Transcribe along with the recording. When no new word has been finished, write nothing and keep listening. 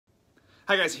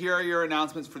Hi guys, here are your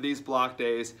announcements for these block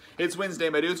days. It's Wednesday,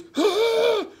 my dudes.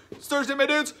 It's Thursday, my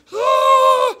dudes.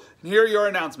 And here are your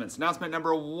announcements. Announcement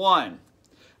number 1.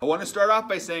 I want to start off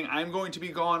by saying I'm going to be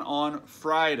gone on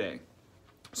Friday.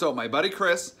 So my buddy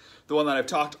Chris, the one that I've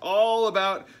talked all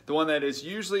about, the one that is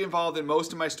usually involved in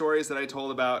most of my stories that I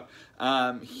told about,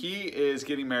 he is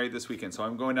getting married this weekend. So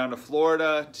I'm going down to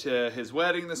Florida to his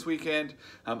wedding this weekend.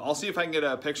 I'll see if I can get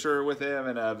a picture with him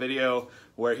and a video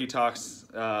where he talks.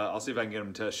 I'll see if I can get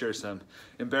him to share some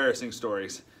embarrassing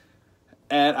stories.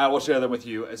 And I will share them with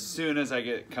you as soon as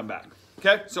I come back.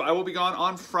 Okay, so I will be gone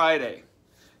on Friday.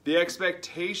 The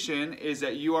expectation is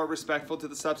that you are respectful to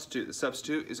the substitute. The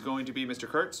substitute is going to be Mr.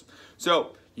 Kurtz.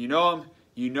 So you know him,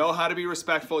 you know how to be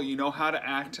respectful, you know how to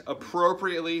act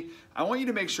appropriately. I want you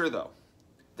to make sure though,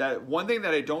 that one thing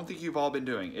that I don't think you've all been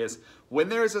doing is when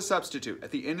there is a substitute at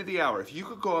the end of the hour, if you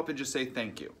could go up and just say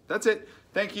thank you. That's it.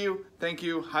 Thank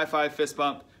you, high five, fist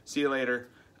bump, see you later.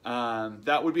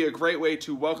 That would be a great way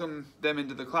to welcome them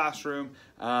into the classroom.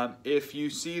 If you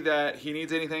see that he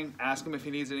needs anything, ask him if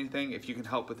he needs anything, if you can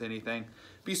help with anything.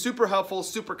 Be super helpful,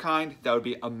 super kind. That would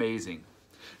be amazing.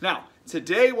 Now,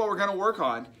 today what we're going to work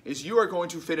on is you are going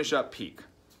to finish up Peak.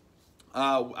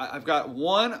 I've got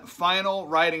one final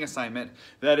writing assignment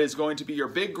that is going to be your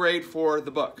big grade for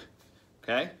the book.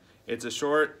 Okay? It's a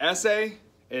short essay.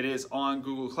 It is on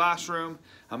Google Classroom.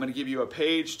 I'm going to give you a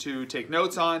page to take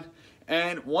notes on.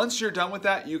 And once you're done with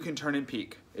that, you can turn in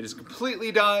Peak. It is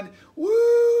completely done.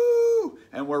 Woo!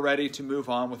 And we're ready to move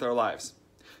on with our lives.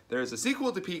 There is a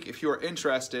sequel to Peak if you are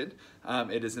interested.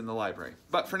 It is in the library.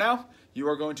 But for now, you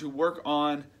are going to work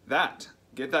on that.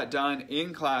 Get that done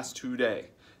in class today.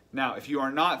 Now, if you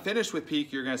are not finished with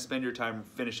Peak, you're going to spend your time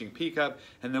finishing Peak up,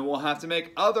 and then we'll have to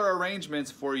make other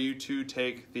arrangements for you to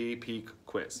take the Peak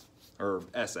quiz or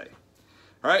essay.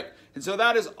 All right, and so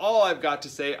that is all I've got to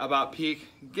say about Peak.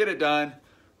 Get it done,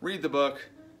 read the book,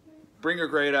 bring your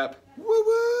grade up.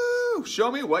 Woo-woo!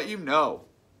 Show me what you know.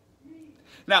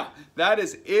 Now, that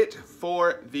is it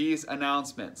for these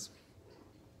announcements.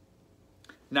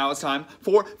 Now it's time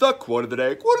for the quote of the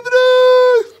day. Quote of the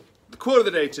day! The quote of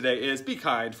the day today is, be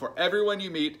kind, for everyone you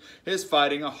meet is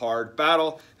fighting a hard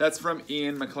battle. That's from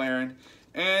Ian McLaren.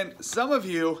 And some of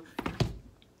you,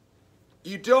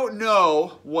 you don't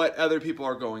know what other people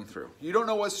are going through. You don't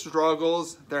know what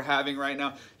struggles they're having right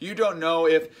now. You don't know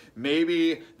if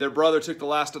maybe their brother took the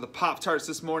last of the Pop-Tarts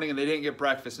this morning and they didn't get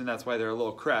breakfast and that's why they're a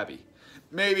little crabby.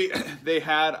 Maybe they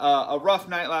had a rough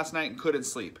night last night and couldn't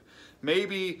sleep.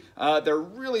 Maybe they're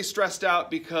really stressed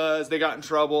out because they got in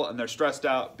trouble, and they're stressed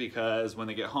out because when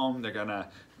they get home, they're gonna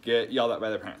get yelled at by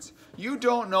their parents. You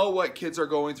don't know what kids are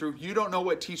going through. You don't know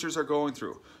what teachers are going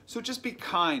through. So just be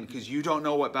kind, because you don't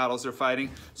know what battles they're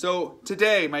fighting. So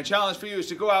today, my challenge for you is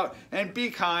to go out and be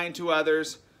kind to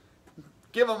others.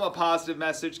 Give them a positive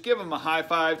message. Give them a high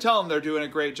five. Tell them they're doing a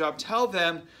great job. Tell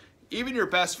them, even your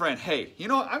best friend, hey, you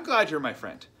know what? I'm glad you're my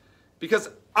friend. Because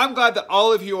I'm glad that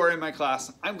all of you are in my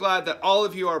class. I'm glad that all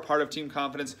of you are a part of Team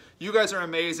Confidence. You guys are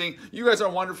amazing. You guys are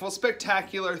wonderful,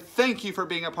 spectacular. Thank you for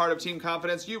being a part of Team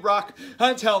Confidence. You rock.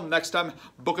 Until next time,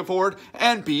 book it forward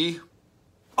and be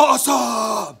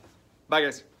awesome. Bye,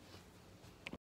 guys.